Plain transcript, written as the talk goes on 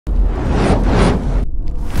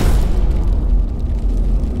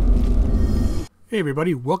Hey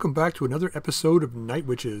everybody, welcome back to another episode of Night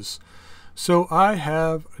Witches. So I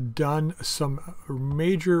have done some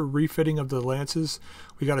major refitting of the lances.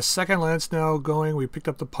 We got a second lance now going. We picked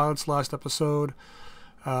up the pilots last episode.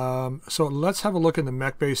 So let's have a look in the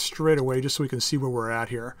mech base straight away just so we can see where we're at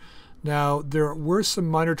here. Now there were some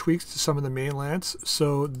minor tweaks to some of the main lance.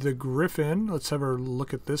 So the Griffin, let's have a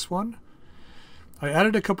look at this one. I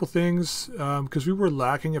added a couple things because we were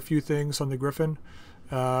lacking a few things on the Griffin.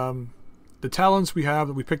 The talons we have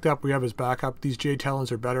that we picked up, we have as backup. These J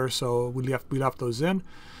talons are better, so we left those in.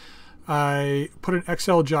 I put an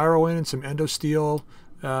XL gyro in and some endo steel.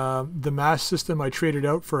 The mask system I traded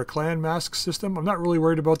out for a clan mask system. I'm not really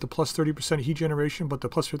worried about the plus 30% heat generation, but the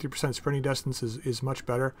plus 50% sprinting distance is much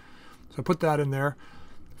better. So I put that in there.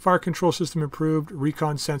 Fire control system improved.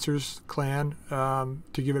 Recon sensors clan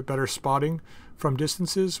to give it better spotting from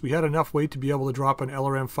distances. We had enough weight to be able to drop an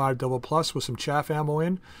LRM-5 double plus with some chaff ammo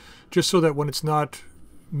in, just so that when it's not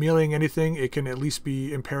mealing anything, it can at least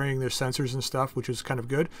be impairing their sensors and stuff, which is kind of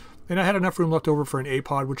good. And I had enough room left over for an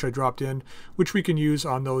A-pod, which I dropped in, which we can use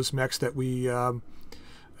on those mechs that we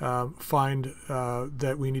find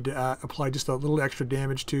that we need to apply just a little extra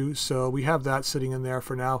damage to. So we have that sitting in there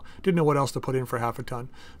for now. Didn't know what else to put in for half a ton.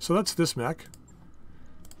 So that's this mech.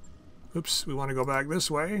 Oops, we want to go back this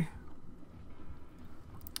way.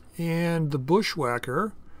 And the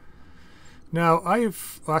Bushwhacker. Now,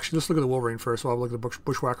 actually, let's look at the Wolverine first. I'll look at the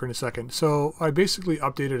Bushwhacker in a second. So I basically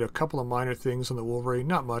updated a couple of minor things on the Wolverine,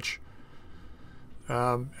 not much.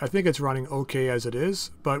 I think it's running okay as it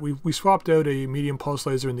is, but we swapped out a medium pulse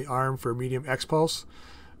laser in the arm for medium X pulse,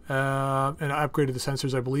 and I upgraded the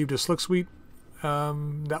sensors, I believe, to Slick Suite.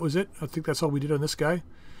 That was it. I think that's all we did on this guy.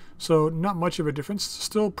 So not much of a difference.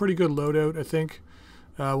 Still pretty good loadout, I think.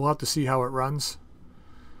 We'll have to see how it runs.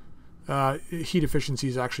 Heat efficiency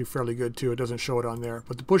is actually fairly good too. It doesn't show it on there.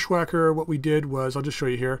 But the Bushwhacker, what we did was, I'll just show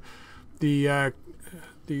you here, the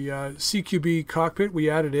CQB cockpit we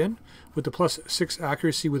added in with the plus 6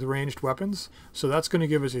 accuracy with ranged weapons. So that's going to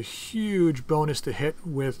give us a huge bonus to hit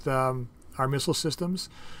with our missile systems.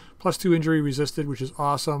 Plus 2 injury resisted, which is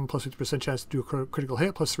awesome. Plus 50% chance to do a critical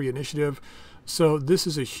hit. Plus 3 initiative. So this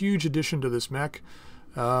is a huge addition to this mech.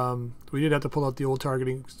 We did have to pull out the old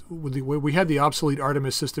targeting. We had the obsolete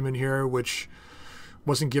Artemis system in here, which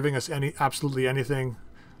wasn't giving us absolutely anything.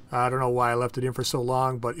 I don't know why I left it in for so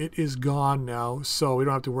long, but it is gone now, so we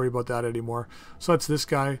don't have to worry about that anymore. So that's this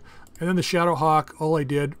guy. And then the Shadowhawk, all I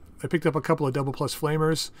picked up a couple of double plus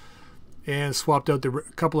flamers and swapped out the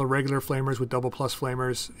couple of regular flamers with double plus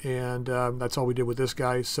flamers, and that's all we did with this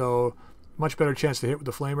guy. So much better chance to hit with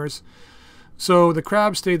the flamers. So the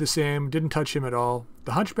Crab stayed the same, didn't touch him at all.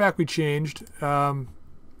 The Hunchback we changed. I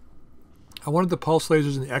wanted the pulse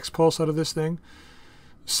lasers and the X-Pulse out of this thing.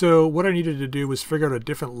 So what I needed to do was figure out a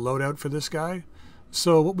different loadout for this guy.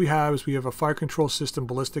 So what we have is we have a fire control system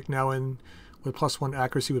ballistic now in with plus 1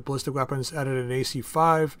 accuracy with ballistic weapons, added an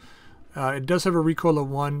AC5. It does have a recoil of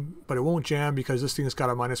 1, but it won't jam because this thing has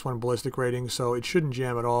got a -1 ballistic rating, so it shouldn't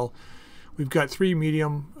jam at all. We've got 3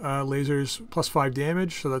 medium lasers, plus 5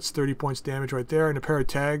 damage, so that's 30 points damage right there, and a pair of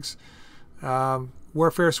tags.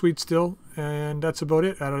 Warfare suite still, and that's about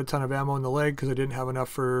it. Added a ton of ammo in the leg because I didn't have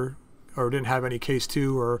enough didn't have any case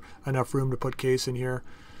 2 or enough room to put case in here,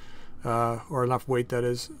 or enough weight, that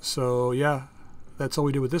is. So yeah, that's all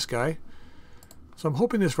we did with this guy. So I'm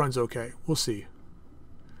hoping this runs okay. We'll see.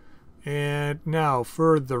 And now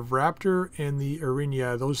for the Raptor and the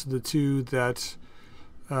Arinia, those are the two that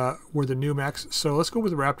were the new mechs. So let's go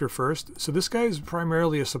with the Raptor first. So this guy is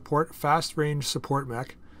primarily a fast range support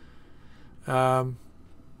mech.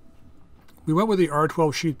 We went with the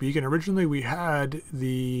R12 sheath beacon. Originally we had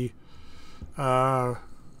the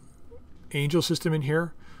Angel system in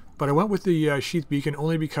here, but I went with the sheath beacon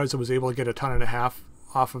only because I was able to get a ton and a half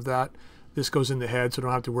off of that. This goes in the head, so I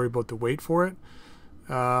don't have to worry about the weight for it.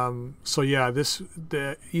 So yeah,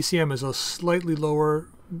 the ECM is a slightly lower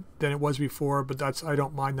than it was before, but I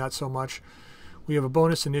don't mind that so much. We have a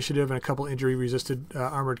bonus initiative and a couple injury resisted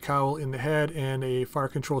armored cowl in the head, and a fire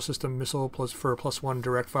control system missile for a plus 1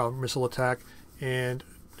 direct fire missile attack and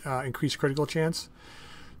increased critical chance.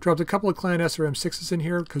 Dropped a couple of clan SRM6s in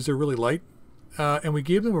here because they're really light, and we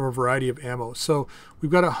gave them a variety of ammo. So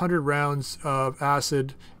we've got 100 rounds of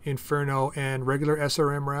acid, inferno, and regular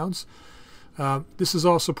SRM rounds. This is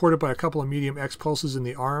all supported by a couple of medium X pulses in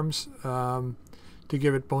the arms to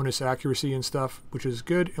give it bonus accuracy and stuff, which is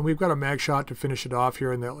good. And we've got a mag shot to finish it off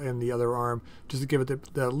here in the other arm, just to give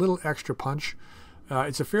it the little extra punch.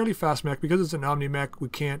 It's a fairly fast mech. Because it's an Omni mech, we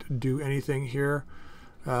can't do anything here.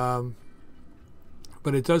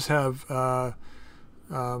 But it does have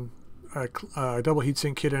a double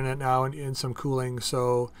heatsink kit in it now and some cooling,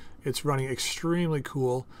 so it's running extremely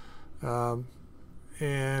cool.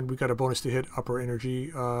 And we got a bonus to hit upper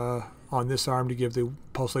energy on this arm to give the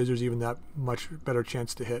pulse lasers even that much better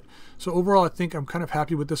chance to hit. So overall, I think I'm kind of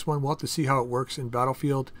happy with this one. We'll have to see how it works in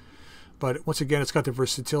Battlefield. But once again, it's got the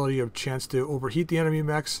versatility of chance to overheat the enemy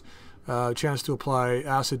mechs, chance to apply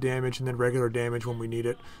acid damage and then regular damage when we need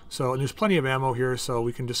it. So, and there's plenty of ammo here, so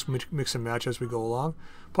we can just mix and match as we go along.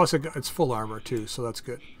 Plus, it's full armor too, so that's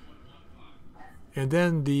good. And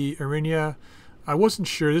then the Arinia, I wasn't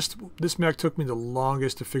sure. This mech took me the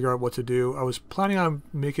longest to figure out what to do. I was planning on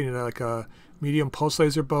making it like a medium pulse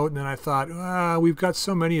laser boat, and then I thought, we've got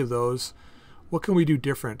so many of those. What can we do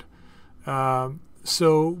different?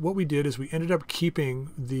 So what we did is we ended up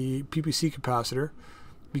keeping the PPC capacitor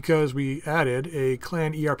because we added a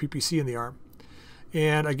Clan ER PPC in the arm.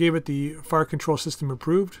 And I gave it the fire control system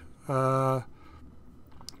improved call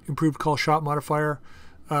shot modifier.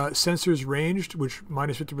 Sensors ranged, which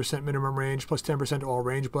minus 50% minimum range, plus 10% all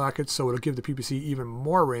range brackets, so it'll give the PPC even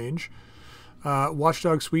more range.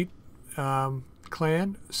 Watchdog Suite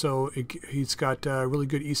clan, so he's got really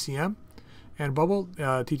good ECM and bubble.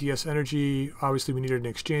 TTS energy, obviously we needed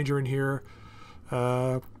an exchanger in here.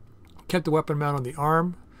 Kept the weapon mount on the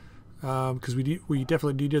arm, because we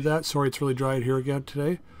definitely needed that. Sorry, it's really dry here again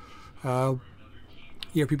today.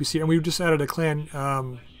 PPC, and we just added a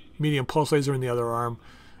clan medium pulse laser in the other arm.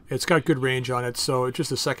 It's got good range on it, so it's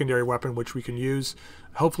just a secondary weapon which we can use.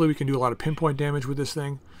 Hopefully we can do a lot of pinpoint damage with this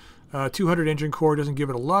thing. 200 engine core doesn't give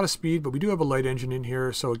it a lot of speed, but we do have a light engine in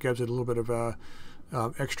here, so it gives it a little bit of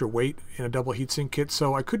extra weight in a double heatsink kit.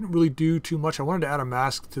 So I couldn't really do too much. I wanted to add a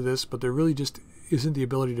mask to this, but there really just isn't the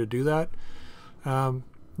ability to do that. The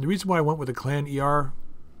reason why I went with the Clan ER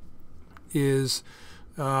is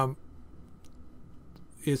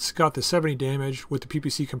it's got the 70 damage with the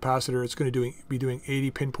PPC capacitor. It's going to be doing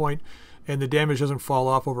 80 pinpoint, and the damage doesn't fall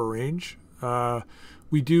off over range. I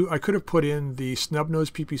could have put in the snub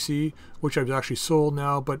nose PPC, which I've actually sold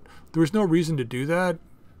now, but there was no reason to do that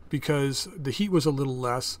because the heat was a little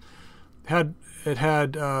less. It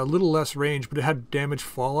had a little less range, but it had damage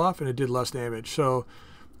fall off and it did less damage. So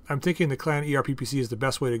I'm thinking the Clan ER PPC is the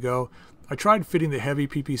best way to go. I tried fitting the heavy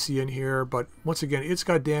PPC in here, but once again, it's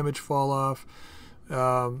got damage fall off.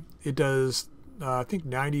 It does, I think,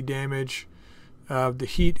 90 damage. The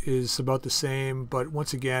heat is about the same, but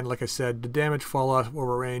once again, like I said, the damage fall off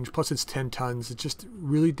over range, plus it's 10 tons. It just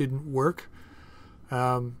really didn't work.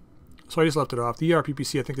 So I just left it off. The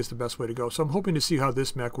ERPPC, I think, is the best way to go. So I'm hoping to see how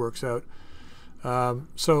this mech works out.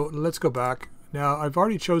 So let's go back. Now, I've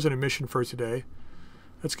already chosen a mission for today.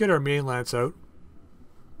 Let's get our main lance out.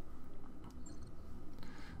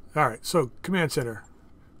 All right, so command center.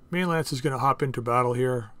 Main lance is going to hop into battle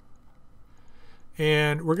here.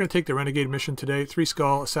 And we're going to take the Renegade mission today. 3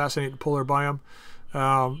 skull, assassinate the polar biome.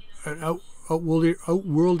 An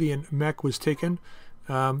Outworldian mech was taken,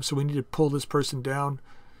 so we need to pull this person down.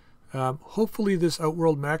 Hopefully this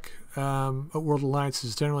Outworld mech, Outworld Alliance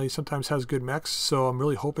sometimes has good mechs, so I'm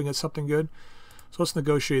really hoping it's something good. So let's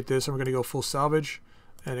negotiate this, and we're going to go full salvage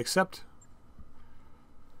and accept.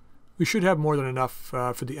 We should have more than enough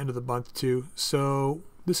for the end of the month too. So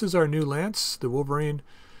this is our new lance. The Wolverine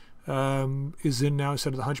is in now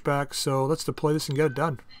instead of the Hunchback. So let's deploy this and get it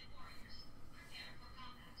done.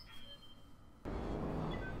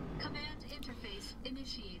 Command interface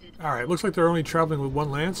initiated. All right, looks like they're only traveling with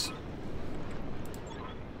 1 lance.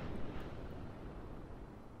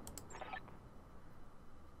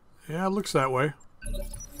 Yeah, it looks that way.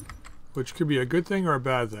 Which could be a good thing or a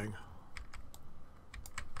bad thing.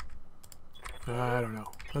 I don't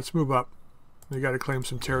know. Let's move up. We got to claim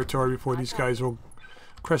some territory before these guys will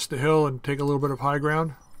crest the hill and take a little bit of high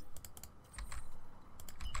ground.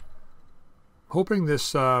 Hoping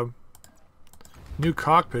this new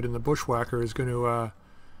cockpit in the Bushwhacker is going to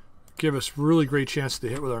give us really great chance to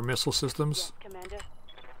hit with our missile systems. Yes, Commander.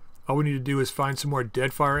 All we need to do is find some more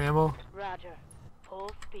Deadfire ammo. Roger.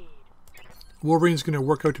 Full speed. Wolverine's going to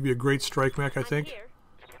work out to be a great strike mech, I think.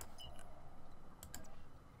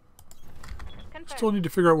 Still need to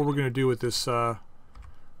figure out what we're going to do with this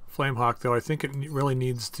Flamehawk, though. I think it really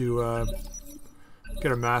needs to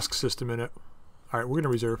get a mask system in it. Alright, we're going to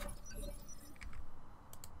reserve.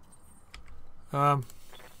 Commander.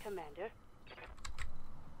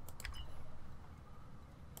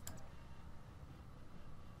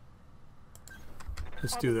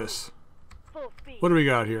 Let's do this. Full speed. What do we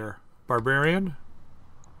got here? Barbarian?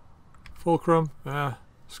 Fulcrum?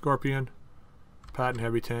 Scorpion? Patent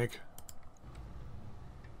heavy tank.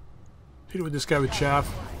 Hit it with this guy with chaff.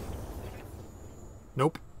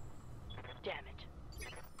 Nope. Damn it.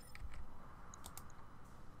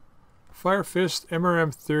 Fire Fist,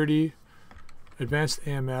 MRM30, Advanced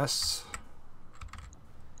AMS,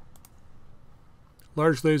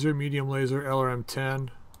 Large Laser, Medium Laser, LRM10,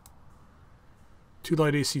 2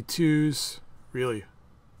 light AC2s, really?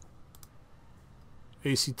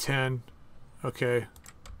 AC10, okay.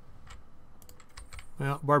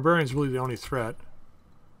 Well, Barbarian's really the only threat.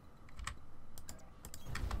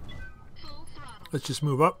 Let's just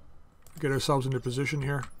move up, get ourselves into position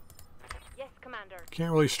here. Yes, Commander.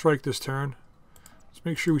 Can't really strike this turn. Let's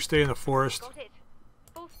make sure we stay in the forest. Got it.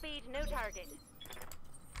 Full speed, no target.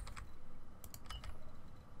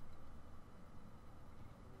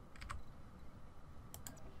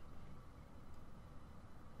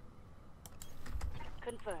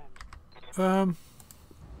 Confirmed.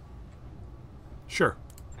 Sure.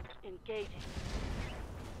 Engaging.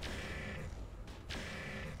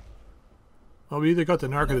 Well, we either got the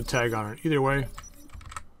narc or the tag on it. Either way,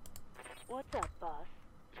 What's up, boss?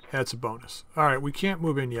 that's a bonus. Alright, we can't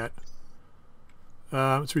move in yet.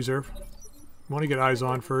 Let's reserve. Want to get eyes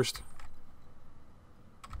on first.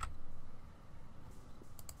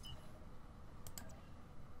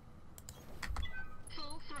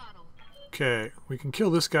 Full throttle. Okay, we can kill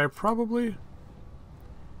this guy probably.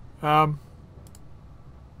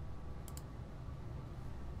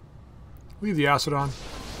 Leave the acid on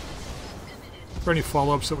for any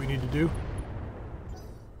follow-ups that we need to do.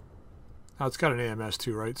 Oh, it's got an AMS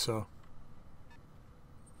too, right? So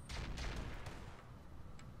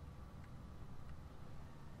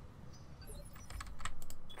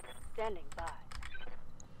Standing by.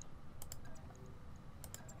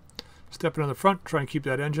 stepping on the front, try and keep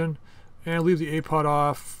that engine, and leave the A-pod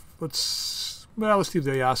off. Let's leave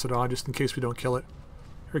the acid on just in case we don't kill it.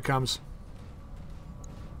 Here it comes.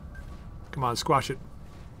 Come on, squash it.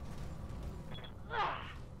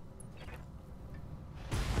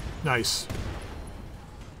 Nice.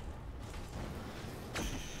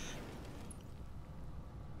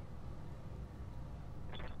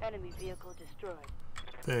 Enemy vehicle destroyed.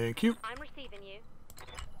 Thank you. I'm receiving you.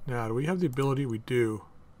 Now, do we have the ability? We do.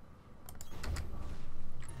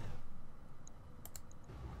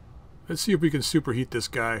 Let's see if we can superheat this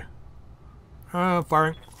guy.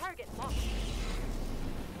 Firing. Target locked.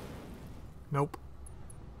 Nope.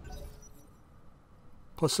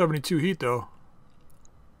 Plus 72 heat, though.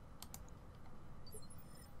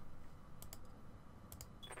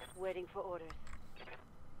 Waiting for orders.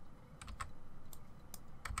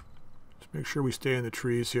 Just make sure we stay in the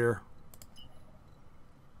trees here.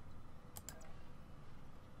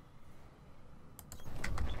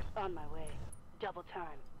 On my way. Double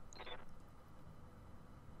time.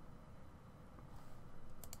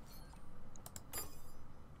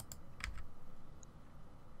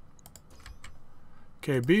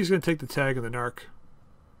 Okay, B's going to take the tag and the narc.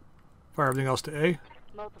 Fire everything else to A.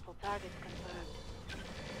 Multiple targets confirmed.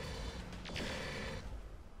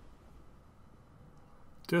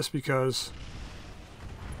 Just because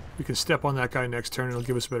we can step on that guy next turn and it'll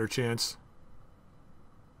give us a better chance.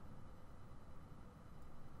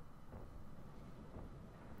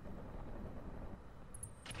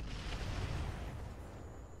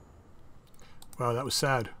 Wow, that was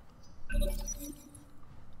sad.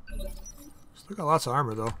 Still got lots of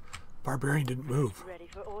armor though. Barbarian didn't move. Ready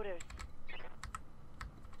for orders.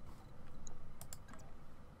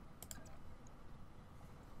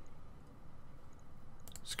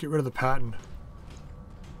 Let's get rid of the patent.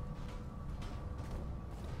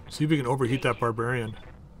 See if we can overheat that barbarian.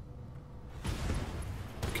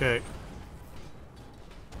 Okay.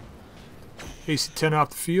 AC-10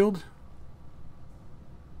 off the field.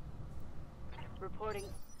 Reporting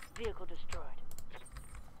vehicle destroyed.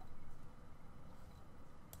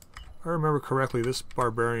 If I remember correctly, this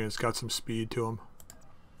barbarian's got some speed to him.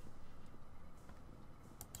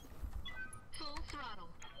 Full throttle.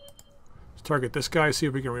 Let's target this guy, see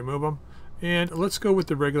if we can remove him. And let's go with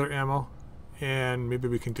the regular ammo. And maybe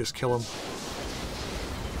we can just kill him.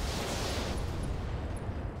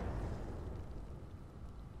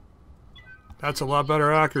 That's a lot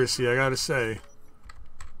better accuracy, I gotta say.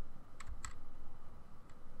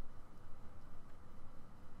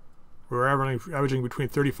 We were averaging between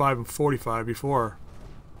 35 and 45 before.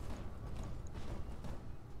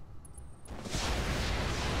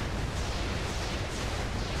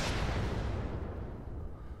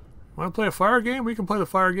 Want to play a fire game? We can play the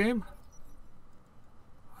fire game.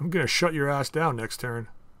 I'm going to shut your ass down next turn.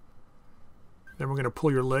 Then we're going to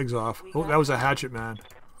pull your legs off. Oh, that was a hatchet man.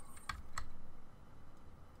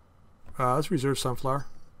 Let's reserve Sunflower.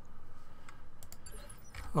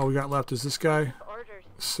 All we got left is this guy. Orders.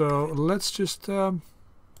 So let's just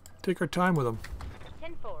take our time with him.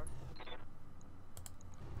 10-4.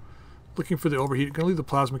 Looking for the overheat. Gonna leave the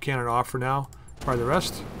plasma cannon off for now. Try the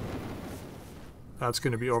rest. That's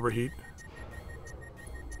gonna be overheat.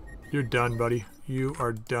 You're done, buddy. You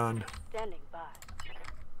are done. Standing by.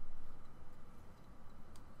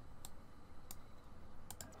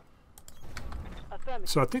 Affirmative.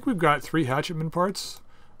 So I think we've got 3 hatchetman parts.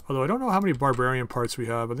 Although I don't know how many barbarian parts we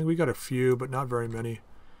have. I think we got a few, but not very many.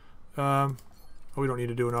 Oh, we don't need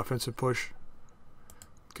to do an offensive push.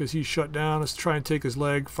 Because he's shut down. Let's try and take his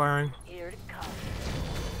leg. Firing. Here it comes.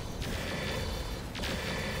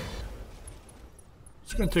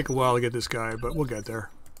 It's going to take a while to get this guy, but we'll get there.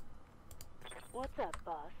 What's up,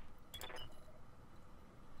 boss?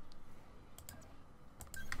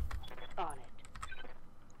 On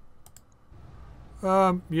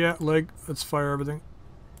it. Yeah, leg. Let's fire everything.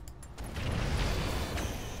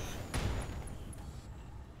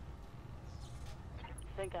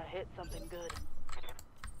 Think I hit something good.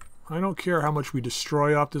 I don't care how much we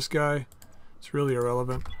destroy off this guy. It's really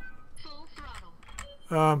irrelevant. Full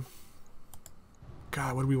throttle.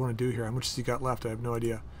 God, what do we want to do here? How much has he got left? I have no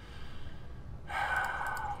idea.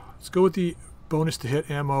 Let's go with the bonus to hit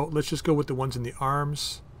ammo. Let's just go with the ones in the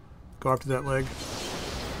arms. Go after that leg.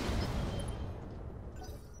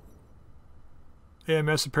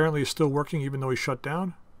 AMS apparently is still working even though he's shut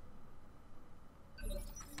down.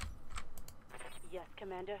 Yes,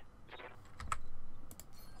 Commander.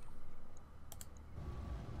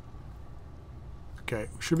 Okay,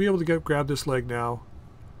 we should be able to grab this leg now.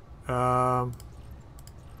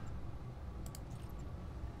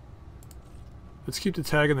 Let's keep the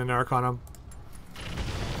tag and the narc on him.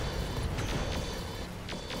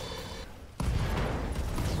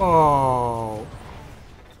 Oh,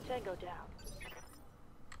 Tango down.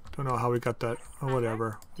 don't know how we got that. Oh,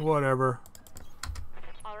 whatever. Whatever.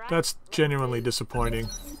 All right. That's genuinely disappointing.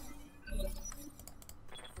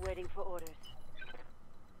 Waiting for orders.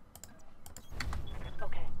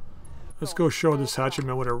 Okay. Let's go show this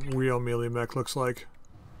hatchetman what a real melee mech looks like.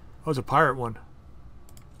 Oh, it's a pirate one.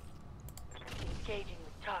 Engaging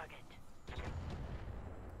with target.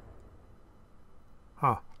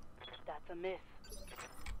 Huh. That's a miss.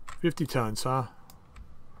 50 tons, huh?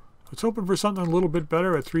 I was hoping for something a little bit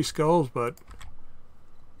better at 3 skulls, but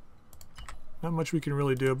not much we can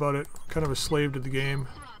really do about it. Kind of a slave to the game.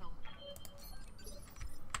 Throttle.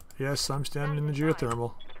 Yes, I'm standing in the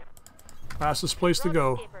geothermal. Fastest place to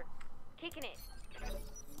go. Kicking it.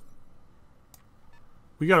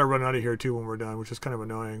 We gotta run out of here too when we're done, which is kind of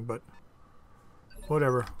annoying, but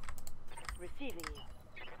whatever. Receiving you.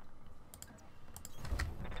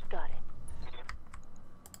 Got it.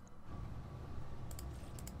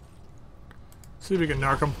 See if we can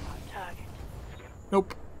narc him. On target.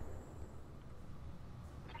 Nope.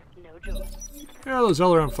 No joy. Yeah, those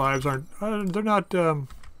LRM5s aren't. They're not. I'm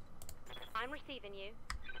receiving you.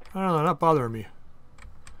 I don't know. They're not bothering me.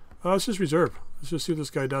 Let's just reserve. Let's just see what this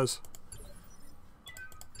guy does.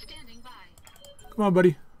 Standing by. Come on,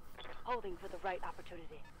 buddy. Holding for the right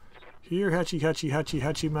opportunity. Here, hatchy, hatchy, hatchy,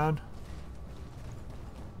 hatchy, man.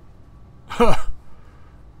 He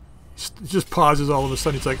just pauses all of a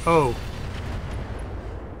sudden. He's like, oh.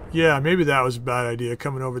 Yeah, maybe that was a bad idea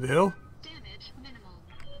coming over the hill. Damage minimal.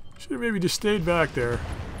 Should have maybe just stayed back there.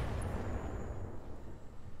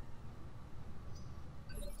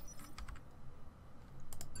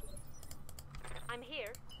 I'm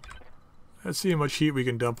here. Let's see how much heat we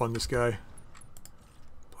can dump on this guy.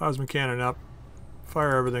 Plasma cannon up.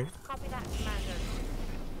 Fire everything. Copy that, Commander.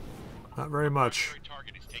 Not very much. Primary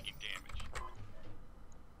target is taking damage.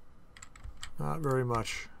 Not very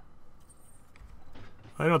much.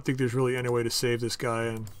 I don't think there's really any way to save this guy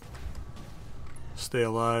and stay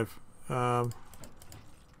alive. Let's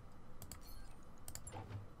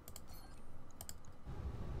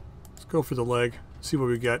go for the leg. See what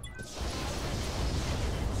we get.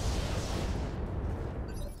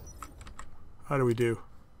 How do we do?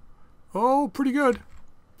 Oh, pretty good.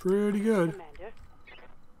 Pretty good. Commander.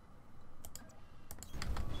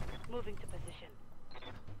 Moving to position.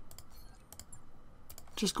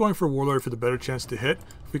 Just going for Warlord for the better chance to hit.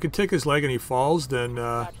 If we can take his leg and he falls, then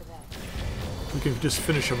Roger that. we can just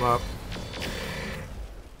finish him up.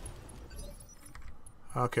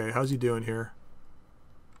 Okay, how's he doing here?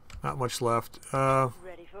 Not much left.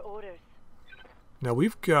 Ready for orders. Now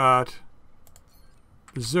we've got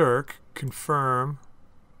Berserk, confirm.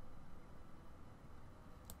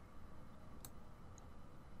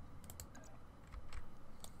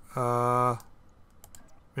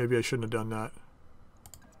 Maybe I shouldn't have done that.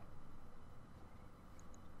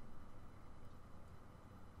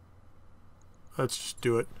 Let's just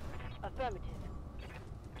do it. Affirmative.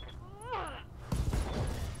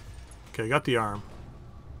 Okay, got the arm.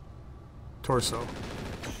 torso.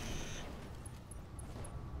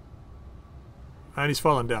 And he's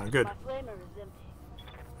falling down. Good. My flamer is empty.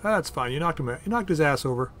 That's fine. You knocked him. You knocked his ass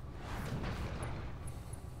over.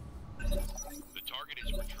 The target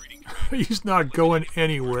is retreating. Commander. He's not going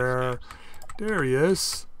anywhere. There he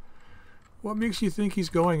is. What makes you think he's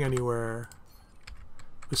going anywhere?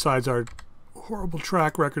 Besides our horrible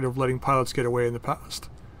track record of letting pilots get away in the past.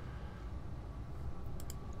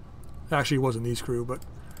 Actually, it wasn't these crew, but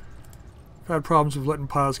I've had problems with letting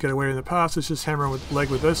pilots get away in the past. Let's just hammer with leg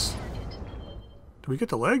with this. Do we get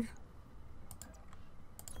the leg?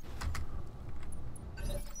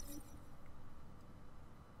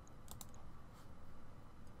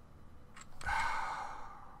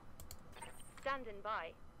 Standing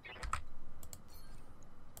by.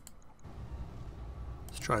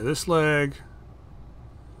 Let's try this leg.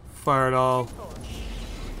 Fire it all.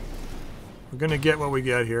 We're gonna get what we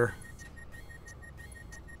get here.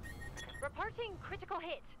 Reporting critical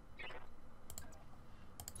hit.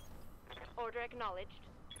 Order acknowledged.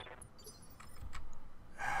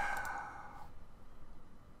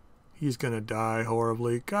 He's gonna die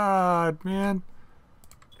horribly. God, man.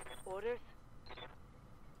 Orders.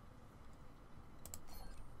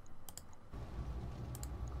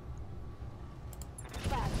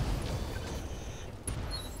 Fast.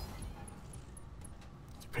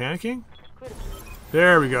 Panicking? Critical.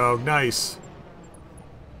 There we go. Nice.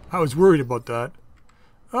 I was worried about that.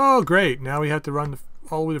 Oh, great. Now we have to run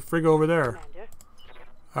all the way to frig over there. Commander.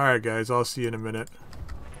 Alright, guys. I'll see you in a minute.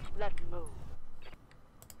 Let's move.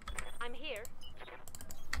 I'm here.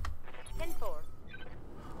 10-4.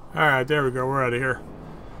 Alright, there we go. We're out of here.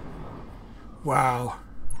 Wow.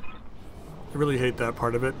 I really hate that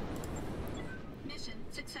part of it. Mission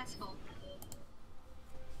successful.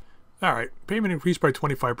 Alright, payment increased by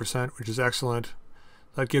 25%, which is excellent.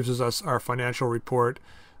 That gives us our financial report.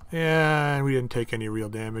 And we didn't take any real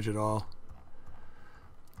damage at all.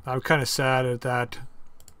 I'm kind of sad at that.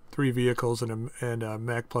 3 vehicles and a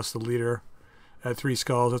mech plus the leader at 3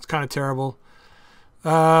 skulls. That's kind of terrible.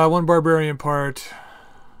 1 barbarian part.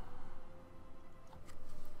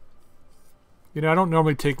 You know, I don't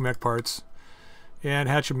normally take mech parts. And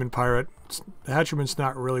Hatcherman pirate. The Hatcherman's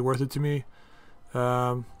not really worth it to me.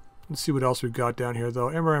 Let's see what else we've got down here though.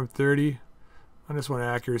 MRM30. On this one,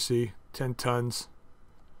 accuracy. 10 tons.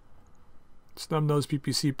 Snub-nosed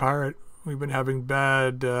PPC pirate. We've been having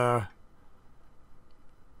bad...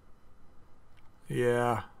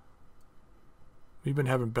 yeah. We've been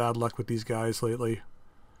having bad luck with these guys lately.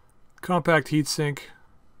 Compact heatsink.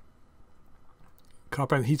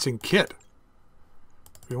 Compact heatsink kit.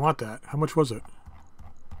 We want that. How much was it?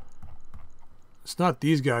 It's not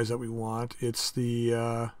these guys that we want. It's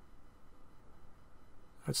the...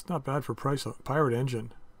 that's not bad for price. Pirate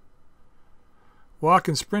engine. Walk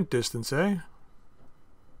and sprint distance, eh?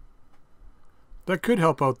 That could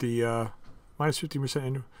help out the minus 50%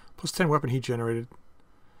 and plus 10 weapon heat generated.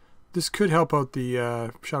 This could help out the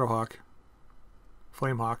Shadowhawk.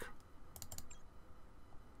 Flamehawk.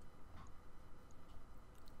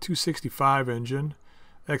 265 engine.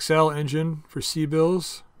 XL engine for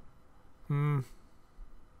C-bills.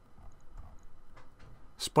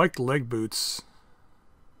 Spiked leg boots.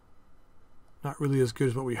 Not really as good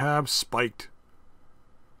as what we have. Spiked.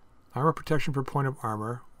 Armor protection per point of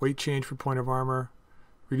armor. Weight change for point of armor.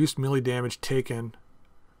 Reduced melee damage taken.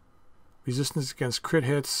 Resistance against crit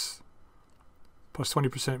hits. Plus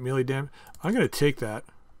 20% melee damage. I'm going to take that.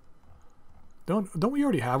 Don't we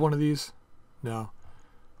already have one of these? No.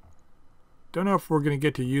 Don't know if we're going to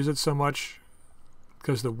get to use it so much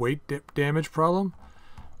because of the weight damage problem.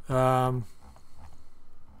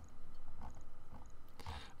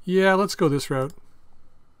 Yeah, let's go this route.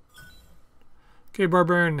 Okay,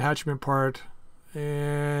 Barbarian Hatchment part.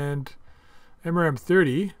 And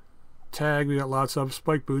MRM30. Tag, we got lots of.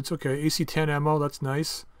 Spike boots. Okay, AC-10 ammo, that's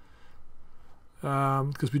nice.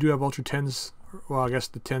 Because we do have Ultra 10s. Well, I guess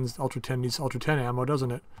the 10s, Ultra 10 needs Ultra 10 ammo,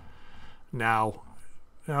 doesn't it? Now.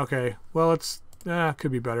 Okay, well, it's...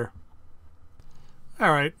 could be better.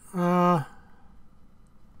 Alright,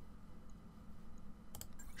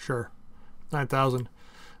 sure. 9,000.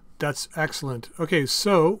 That's excellent. Okay,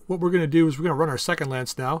 so what we're going to do is we're going to run our second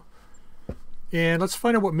lance now. And let's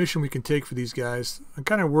find out what mission we can take for these guys. I'm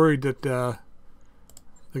kind of worried that they're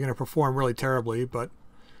going to perform really terribly, but...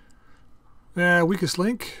 weakest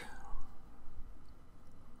link.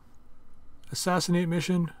 Assassinate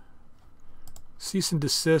mission. Cease and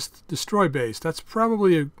desist. Destroy base. That's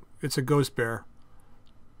probably it's a ghost bear.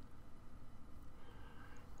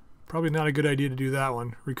 Probably not a good idea to do that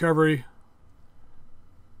one. Recovery.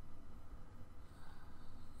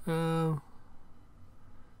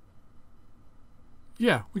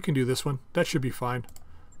 Yeah, we can do this one. That should be fine.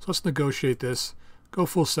 So let's negotiate this. Go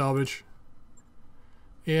full salvage.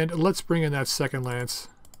 And let's bring in that second lance.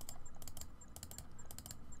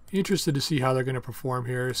 Interested to see how they're going to perform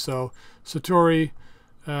here. So Satori,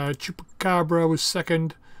 Chupacabra was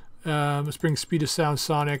second. Let's bring Speed of Sound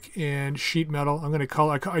Sonic and Sheet Metal. I'm going to call.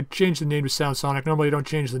 I changed the name to Sound Sonic. Normally I don't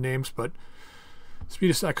change the names, but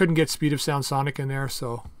I couldn't get Speed of Sound Sonic in there,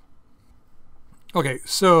 so. Okay,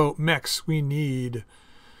 so mechs, we need.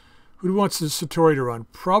 Who wants the Satori to run?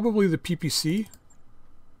 Probably the PPC.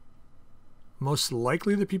 Most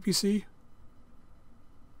likely the PPC.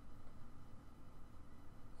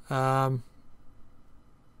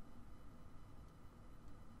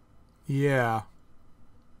 Yeah.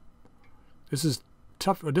 This is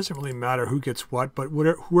tough. It doesn't really matter who gets what, but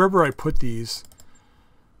whoever I put these,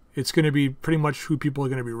 it's going to be pretty much who people are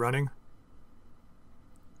going to be running.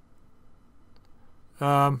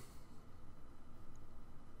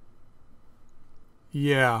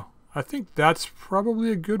 Yeah, I think that's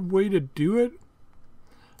probably a good way to do it.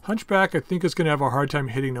 Hunchback, I think, is going to have a hard time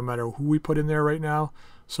hitting no matter who we put in there right now.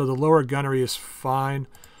 So the lower gunnery is fine.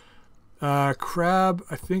 Crab,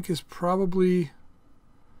 I think, is probably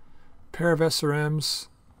a pair of SRMs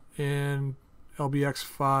and LBX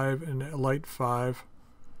 5 and Light 5.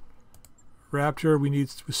 Raptor, we need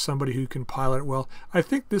somebody who can pilot well. I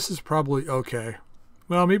think this is probably okay.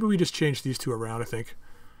 Well, maybe we just change these two around, I think.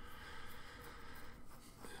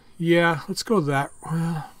 Yeah, let's go that.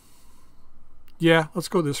 Yeah, let's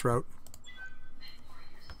go this route.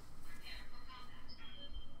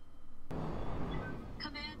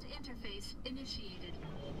 Command interface initiated.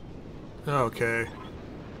 Okay.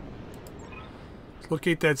 Let's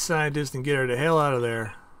locate that scientist and get her the hell out of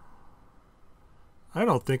there. I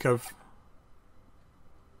don't think I've...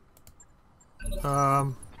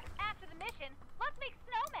 After the mission, let's make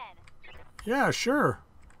snowmen. Yeah, sure.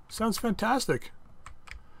 Sounds fantastic.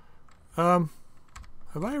 Have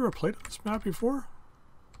I ever played on this map before?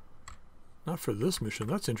 Not for this mission.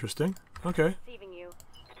 That's interesting. Okay. Receiving you.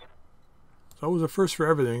 So it was a first for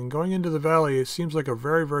everything. Going into the valley, it seems like a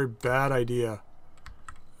very, very bad idea.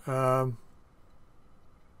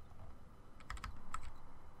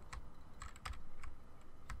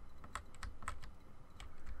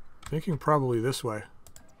 Thinking probably this way.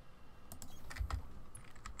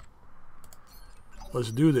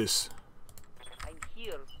 Let's do this. I'm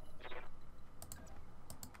here.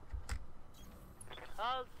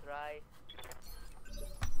 I'll try.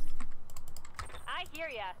 I hear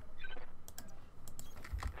ya.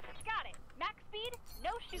 Got it. Max speed,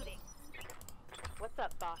 no shooting. What's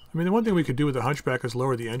up, boss? I mean, the one thing we could do with the Hunchback is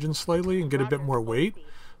lower the engine slightly and get a bit more weight.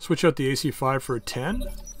 Switch out the AC5 for a 10.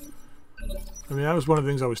 I mean, that was one of the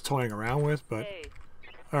things I was toying around with, but... Hey.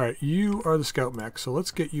 Alright, you are the scout mech, so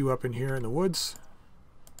let's get you up in here in the woods.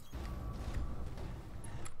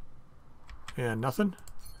 And nothing.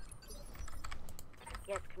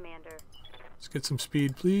 Yes, Commander. Let's get some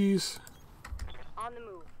speed, please. On the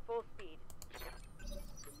move, full speed.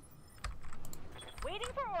 Waiting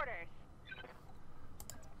for orders.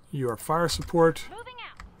 You are fire support. Moving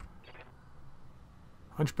out.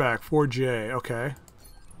 Hunchback, 4J, okay.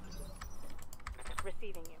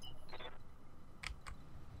 Receiving you.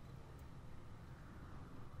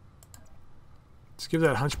 Let's give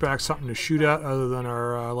that Hunchback something to shoot at other than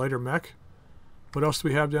our lighter mech. What else do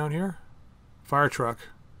we have down here? Fire truck.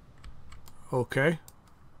 Okay.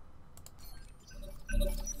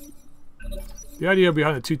 The idea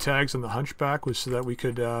behind the two tags on the Hunchback was so that we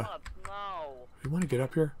could... No. we want to get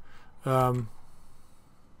up here? I'm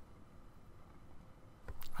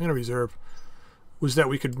going to reserve. Was that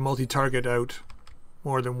we could multi-target out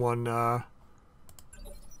more than one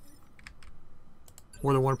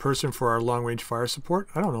person for our long-range fire support.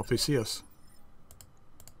 I don't know if they see us.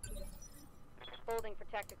 Holding for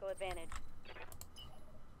tactical advantage.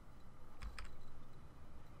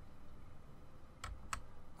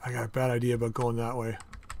 I got a bad idea about going that way.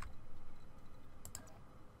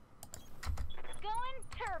 Going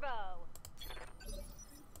turbo.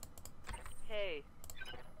 Hey.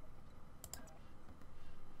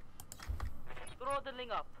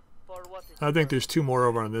 Throttling up for what is I think there's two more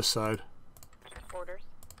over on this side. orders.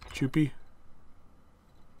 Chupi.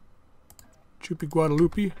 Chupi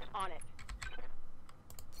Guadalupe. On it.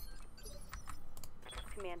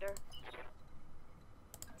 Commander.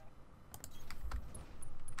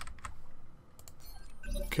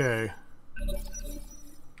 Okay.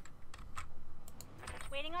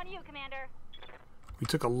 Waiting on you, Commander. We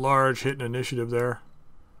took a large hit in initiative there.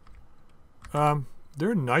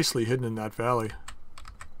 They're nicely hidden in that valley.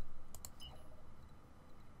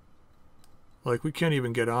 Like, we can't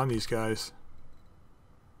even get on these guys.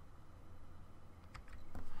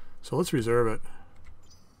 So let's reserve it.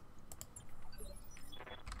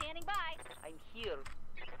 Standing by. I'm here.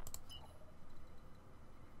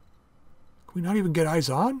 Can we not even get eyes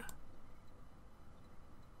on?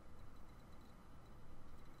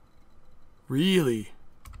 Really?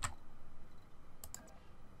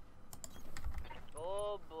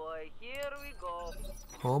 Oh boy, here we go.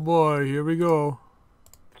 Oh boy, here we go.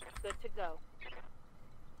 Good to go.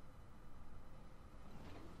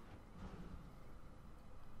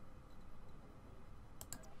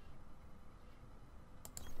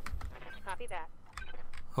 Copy that.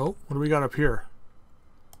 Oh, what do we got up here?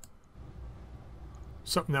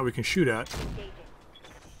 Something that we can shoot at. Engaging.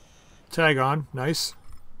 Tag on, nice.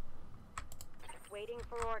 Waiting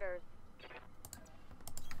for orders.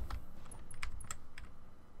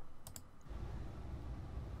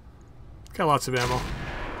 Got lots of ammo.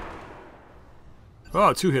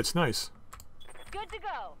 Oh, 2 hits, nice. Good to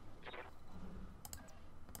go.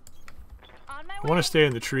 On my I way. want to stay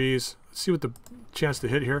in the trees. Let's see what the chance to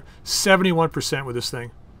hit here. 71% with this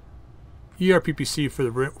thing. ERPPC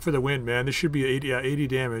for the win, man. This should be 80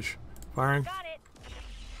 damage. Firing. Got it.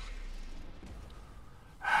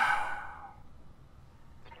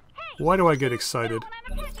 Why do I get excited?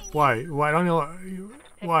 Why? Why? I don't know.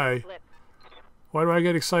 Why? Flip. Why do I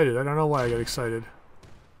get excited? I don't know why I get excited.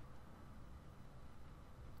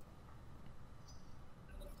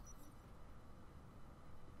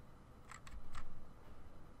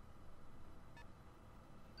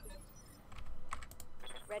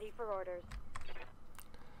 Ready for orders.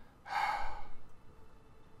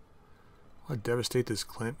 I'll devastate this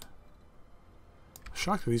Clint.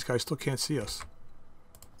 Shocked that these guys still can't see us.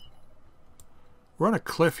 We're on a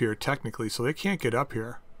cliff here, technically, so they can't get up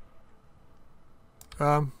here.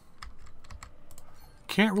 Can't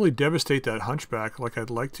really devastate that hunchback like I'd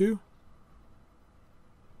like to.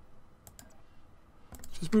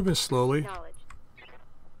 Just moving slowly. Knowledge.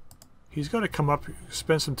 He's got to come up,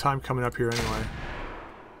 spend some time coming up here anyway.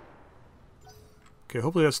 Okay,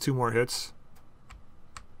 hopefully that's 2 more hits.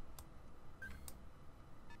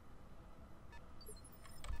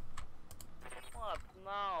 What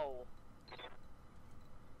now?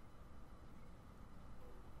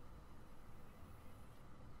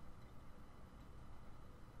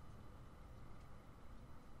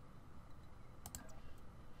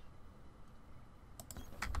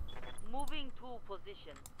 Moving to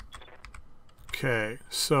position. Okay,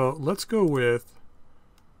 so let's go with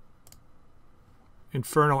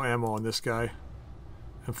Inferno ammo on this guy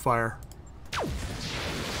and fire.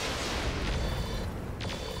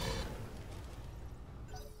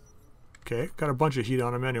 Okay, got a bunch of heat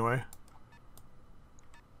on him anyway.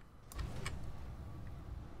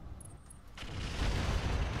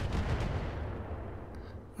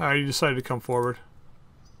 Alright, he decided to come forward.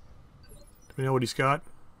 Do we know what he's got?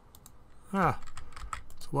 Ah,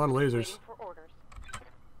 it's a lot of lasers. Waiting for orders.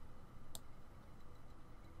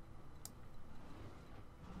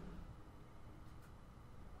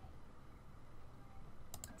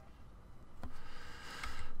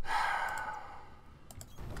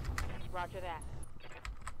 Roger that.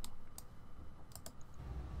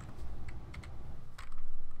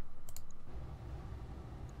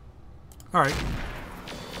 Alright.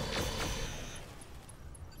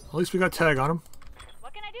 At least we got tag on him.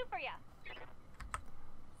 What can I do for you?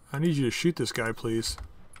 I need you to shoot this guy, please.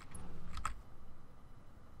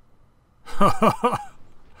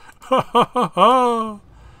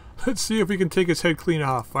 Let's see if we can take his head clean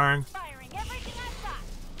off. Firing. Firing everything I've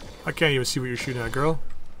got. I can't even see what you're shooting at, girl.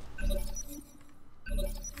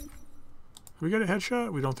 We got a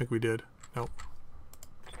headshot? We don't think we did. Nope.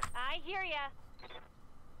 I hear ya.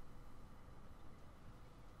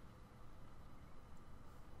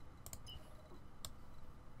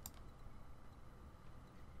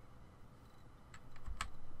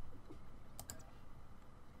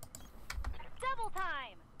 Double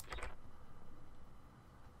time.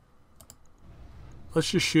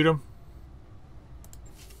 Let's just shoot him.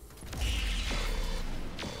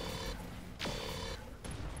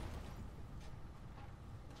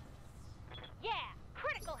 Yeah,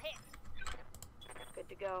 critical hit. Good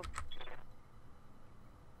to go.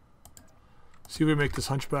 See if we make this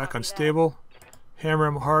hunchback unstable. Hammer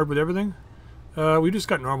him hard with everything. We just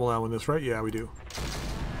got normal ammo in this, right? Yeah, we do.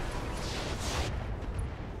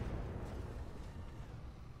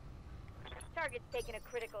 Target's taking a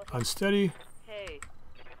critical hit. Unsteady. Hey.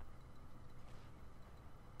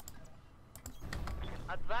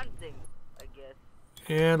 Advancing, I guess.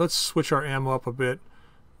 And let's switch our ammo up a bit.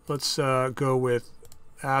 Let's go with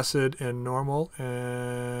acid and normal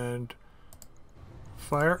and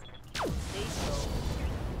fire. Say so.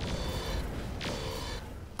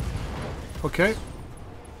 Okay.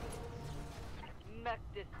 Mech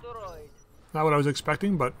destroyed. Not what I was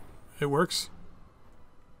expecting, but it works.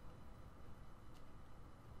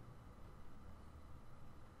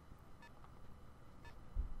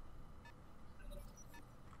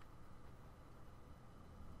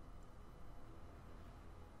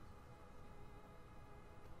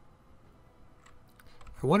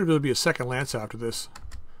 I wonder if there'll be a second Lance after this.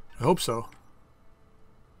 I hope so.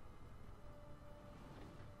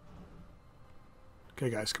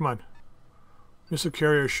 Okay, guys, come on. Missile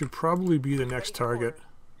carrier should probably be the next target.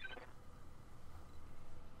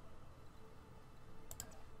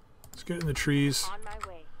 Let's get in the trees. On my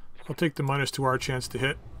way. I'll take the -2R chance to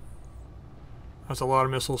hit. That's a lot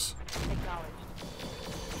of missiles. Acknowledged.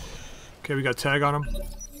 Okay, we got tag on him.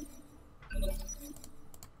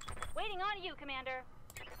 Waiting on you, Commander.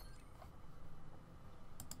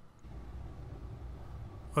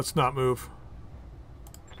 Let's not move.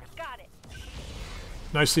 Got it.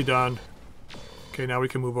 Nicely done. Okay, now we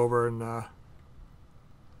can move over and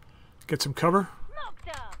get some cover. Smoked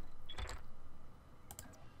 'em.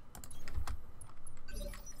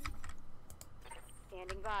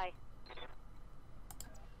 Standing by.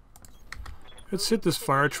 Let's hit this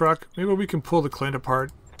fire truck. Maybe we can pull the Clint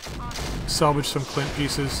apart. Salvage some Clint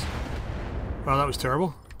pieces. Wow, that was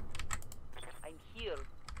terrible. I'm here.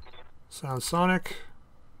 Sound Sonic.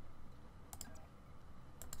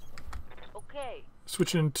 Okay.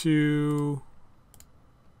 Switch into...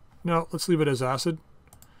 No, let's leave it as acid.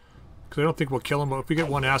 Because I don't think we'll kill him, but if we get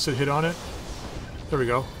one acid hit on it... There we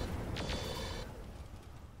go.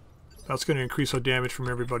 That's going to increase our damage from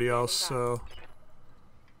everybody else, so...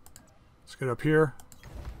 Let's get up here.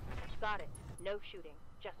 Got it. No shooting.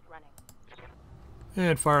 Just running.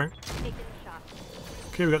 And firing. Taking the shot.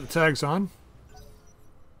 Okay, we got the tags on.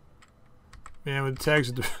 Man, with the tags,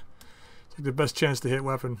 it's like the best chance to hit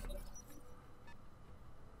weapon.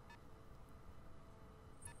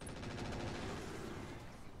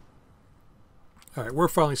 Alright, we're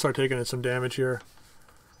finally start taking in some damage here.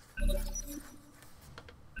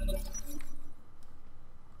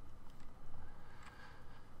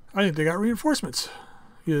 I think they got reinforcements.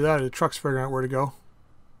 Either that or the truck's figuring out where to go.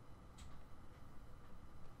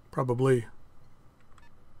 Probably.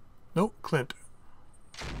 Nope, Clint.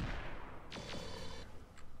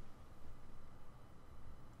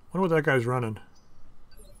 Wonder what that guy's running.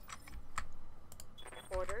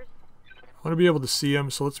 Orders. I want to be able to see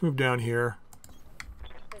him, so let's move down here.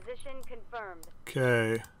 Position confirmed.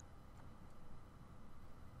 Okay.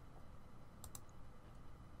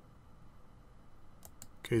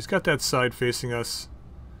 Okay, he's got that side facing us.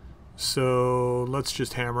 So let's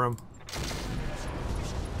just hammer him.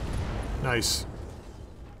 Nice.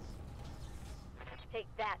 Take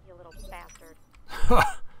that, you little bastard.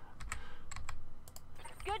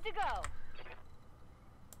 Good to go.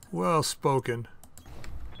 Well spoken.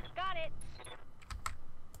 Got it.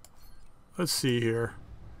 Let's see here.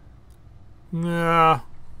 Nah.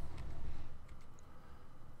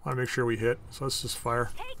 Want to make sure we hit, so let's just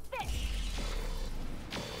fire. Take this.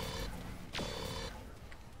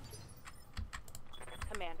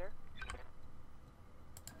 Commander.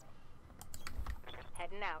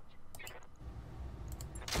 Heading out.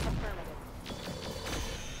 Affirmative.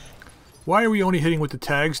 Why are we only hitting with the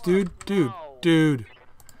tags, dude? Dude.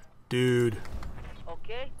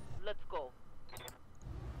 Okay, let's go.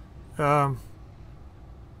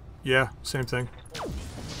 Yeah, same thing.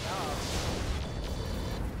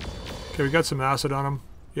 Okay, we got some acid on him.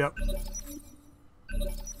 Yep.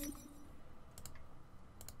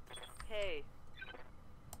 Hey.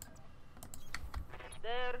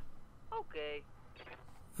 There. Okay.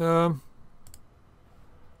 Let's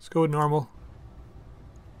go with normal.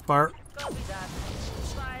 Fire. Copy that.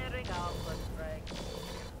 Firing out the strike.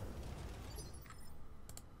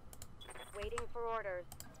 Waiting for orders.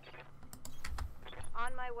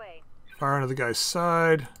 On my way. Fire onto the guy's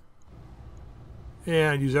side.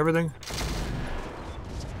 And use everything.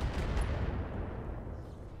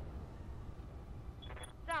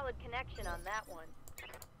 Solid connection on that one.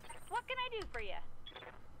 What can I do for you?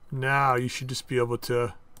 Now you should just be able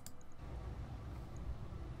to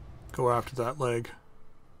go after that leg.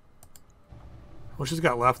 What she's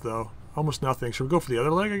got left though? Almost nothing. Should we go for the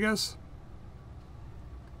other leg, I guess?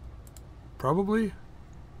 Probably.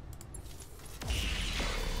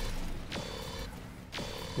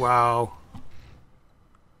 Wow.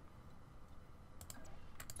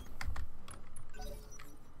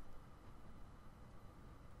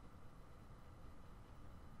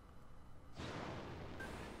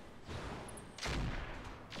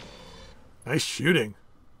 Nice shooting.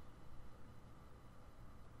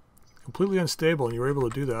 Completely unstable, and you were able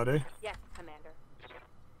to do that, eh? Yes,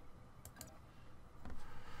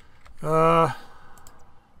 Let's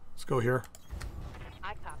go here.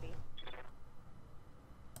 I copy.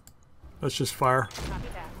 Let's just fire. Copy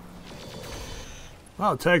that.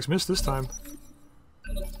 Wow, tags missed this time.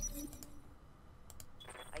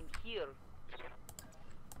 I'm here.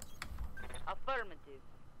 Affirmative.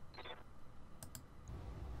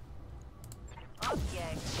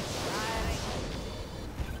 Okay. Firing.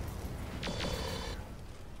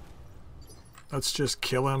 Let's just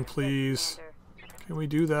kill him, please. Commander. Can we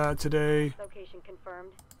do that today? Location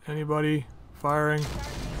confirmed. Anybody? Firing?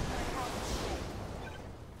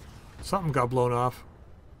 Something got blown off.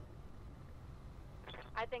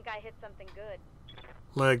 I think I hit something good.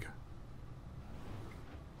 Leg.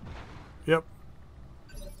 Yep.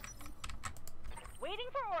 Waiting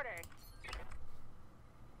for orders.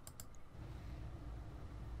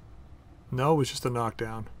 No, it was just a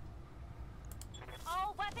knockdown.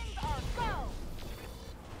 All weapons are go.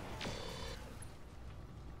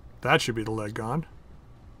 That should be the leg gone.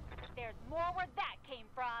 There's more where that came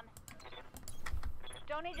from.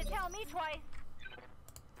 Don't need to tell me twice.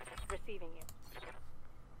 Receiving you.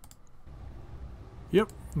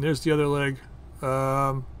 Yep, and there's the other leg.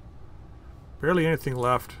 Barely anything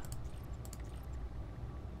left.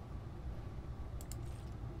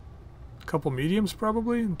 A couple mediums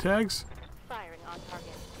probably and tags. Firing on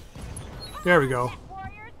target. There we go.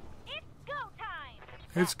 Warriors, it's go time.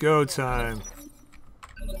 It's go time.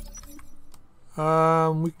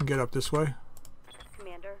 We can get up this way.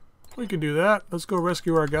 Commander. We can do that. Let's go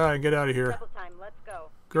rescue our guy and get out of here. Double time. Let's go.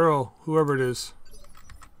 Girl, whoever it is.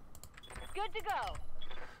 Good to go.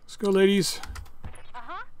 Let's go, ladies.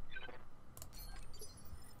 Uh-huh.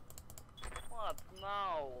 What?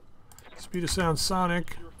 No. Speed of sound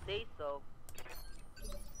sonic. You say so.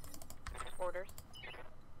 Orders.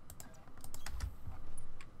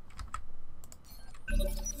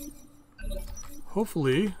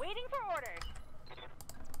 Hopefully Waiting for orders.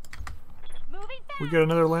 Moving fast. we get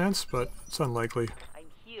another lance, but it's unlikely. I'm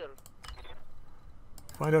here.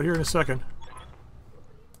 Find out here in a second.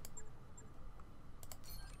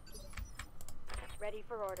 Ready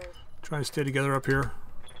for orders. Trying to stay together up here.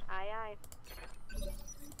 Aye, aye.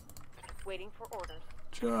 Waiting for orders.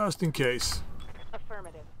 Just in case.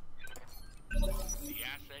 Affirmative. The asset is in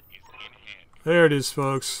hand. There it is,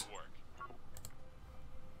 folks. Work.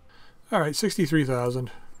 Alright,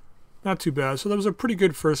 63,000. Not too bad. So that was a pretty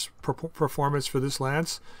good first performance for this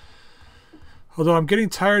lance. Although I'm getting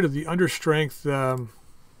tired of the understrength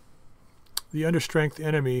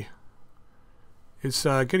enemy. It's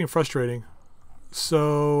getting frustrating.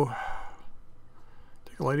 So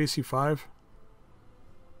take a light AC5.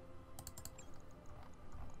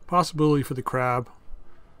 Possibility for the crab.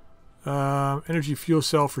 Energy fuel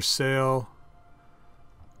cell for sale.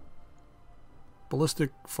 Ballistic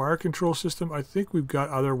fire control system. I think we've got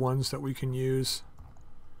other ones that we can use.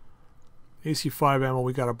 AC5 ammo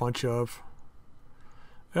we got a bunch of.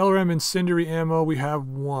 LRM incendiary ammo we have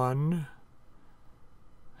one.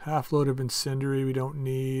 Half load of incendiary we don't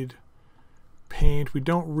need. Paint. We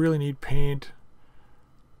don't really need paint.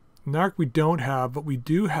 Narc we don't have, but we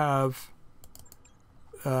do have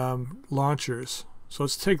launchers. So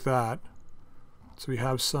let's take that. So we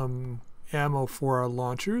have some ammo for our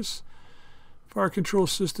launchers. Fire control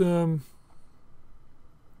system.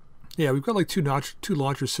 Yeah, we've got like two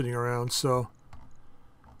launchers sitting around, so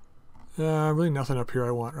really nothing up here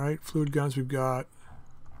I want, right? Fluid guns we've got.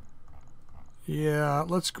 Yeah,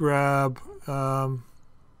 let's grab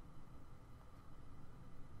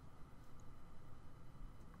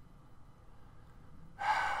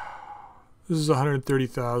this is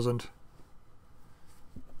 130,000.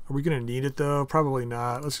 Are we going to need it though? Probably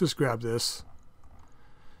not. Let's just grab this.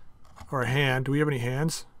 Or a hand. Do we have any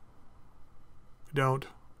hands? We don't.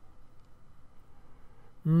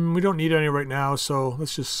 We don't need any right now, so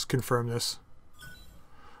let's just confirm this.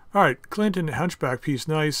 Alright, Clinton Hunchback piece.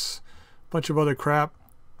 Nice. Bunch of other crap.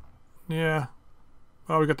 Yeah.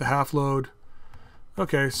 Oh, we got the half load.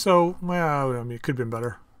 Okay, so, well, I mean, it could have been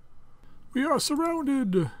better. We are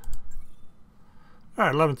surrounded.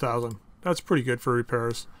 Alright, 11,000. That's pretty good for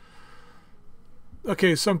repairs.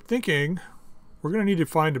 Okay, so I'm thinking we're going to need to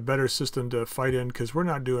find a better system to fight in because we're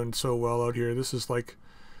not doing so well out here. This is like,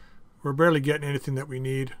 we're barely getting anything that we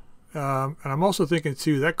need. And I'm also thinking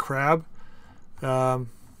too, that crab, we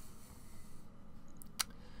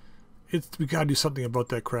got to do something about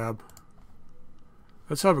that crab.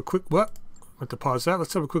 Let's have a quick, what? I have to pause that.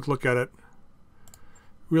 Let's have a quick look at it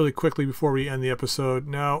really quickly before we end the episode.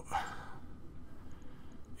 Now,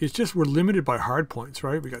 it's just we're limited by hard points,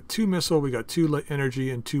 right? We got 2 missile, we got 2 energy,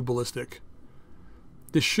 and 2 ballistic.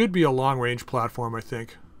 This should be a long-range platform, I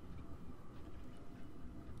think.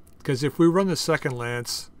 Because if we run the second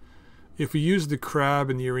lance, if we use the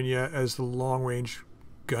Crab and the Erinia as the long-range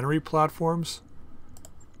gunnery platforms,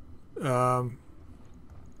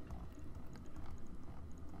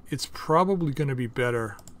 it's probably going to be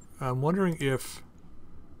better. I'm wondering if...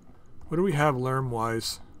 What do we have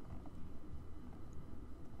LRM-wise?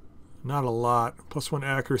 Not a lot. +1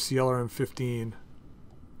 accuracy, LRM 15.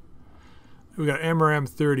 We got MRM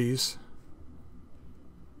 30s.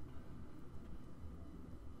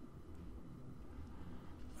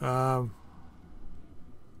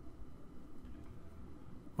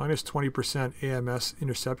 Minus 20% AMS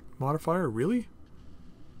intercept modifier. Really?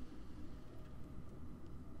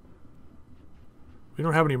 We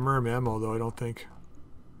don't have any MERM ammo though, I don't think.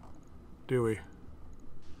 Do we?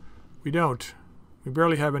 We don't. We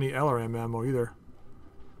barely have any LRM ammo either.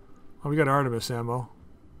 Oh, we got Artemis ammo.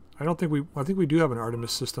 I think we do have an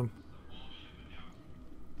Artemis system.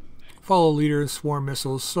 Follow leaders, swarm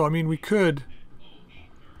missiles. So I mean we could...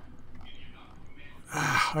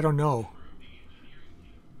 I don't know.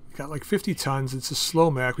 We got like 50 tons. It's a slow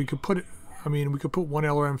Mac. We could put it... I mean, we could put one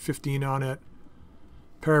LRM 15 on it.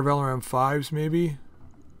 Pair of LRM 5s maybe.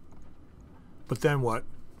 But then what?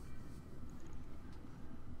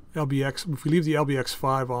 LBX... If we leave the LBX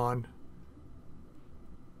 5 on...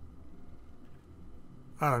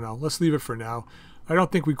 I don't know. Let's leave it for now. I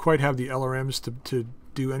don't think we quite have the LRMs to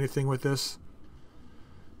do anything with this.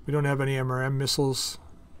 We don't have any MRM missiles.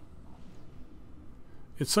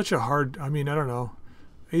 It's such a hard... I mean, I don't know.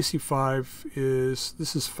 AC5 is...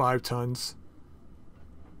 This is 5 tons.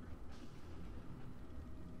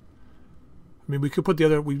 I mean, we could put the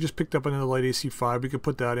other... We just picked up another light AC5. We could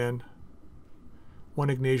put that in.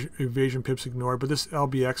 One evasion pips ignored. But this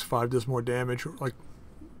LBX5 does more damage, like,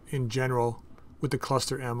 in general, with the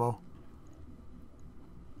cluster ammo.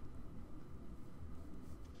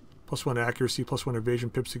 +1 accuracy, +1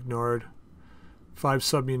 evasion pips ignored. 5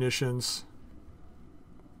 submunitions.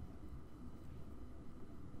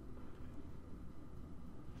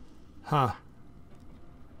 Huh.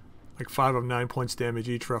 Like 5 of 9 points damage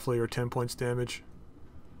each, roughly, or 10 points damage.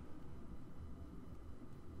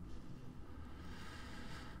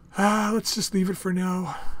 Let's just leave it for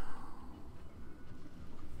now.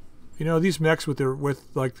 You know, these mechs with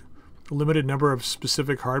like a limited number of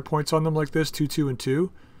specific hard points on them like this, 2, 2, and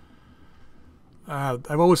 2,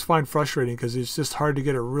 I've always find frustrating because it's just hard to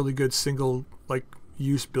get a really good single like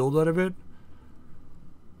use build out of it.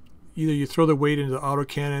 Either you throw the weight into the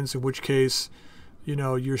autocannons, in which case, you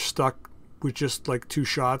know, you're stuck with just like 2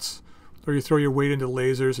 shots, or you throw your weight into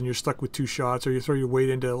lasers and you're stuck with 2 shots, or you throw your weight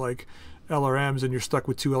into like LRMs and you're stuck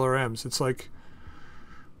with 2 LRMs. It's like,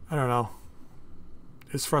 I don't know.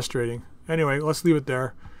 It's frustrating. Anyway, let's leave it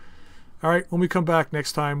there. All right, when we come back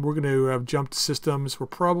next time, we're going to have jumped systems. We're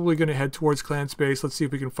probably going to head towards Clan Space. Let's see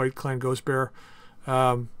if we can fight Clan Ghost Bear.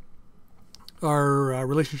 Our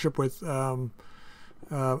relationship with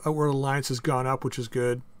Outworld Alliance has gone up, which is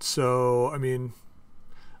good. So, I mean,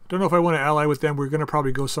 I don't know if I want to ally with them. We're going to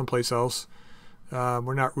probably go someplace else.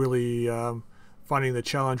 We're not really finding the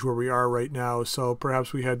challenge where we are right now. So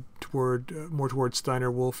perhaps we head toward more towards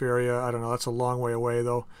Steiner Wolf area. I don't know. That's a long way away,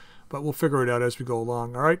 though. But we'll figure it out as we go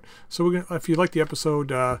along. All right. So we're gonna, if you like the episode,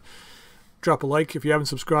 drop a like. If you haven't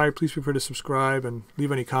subscribed, please feel free to subscribe and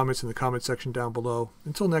leave any comments in the comment section down below.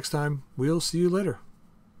 Until next time, we'll see you later.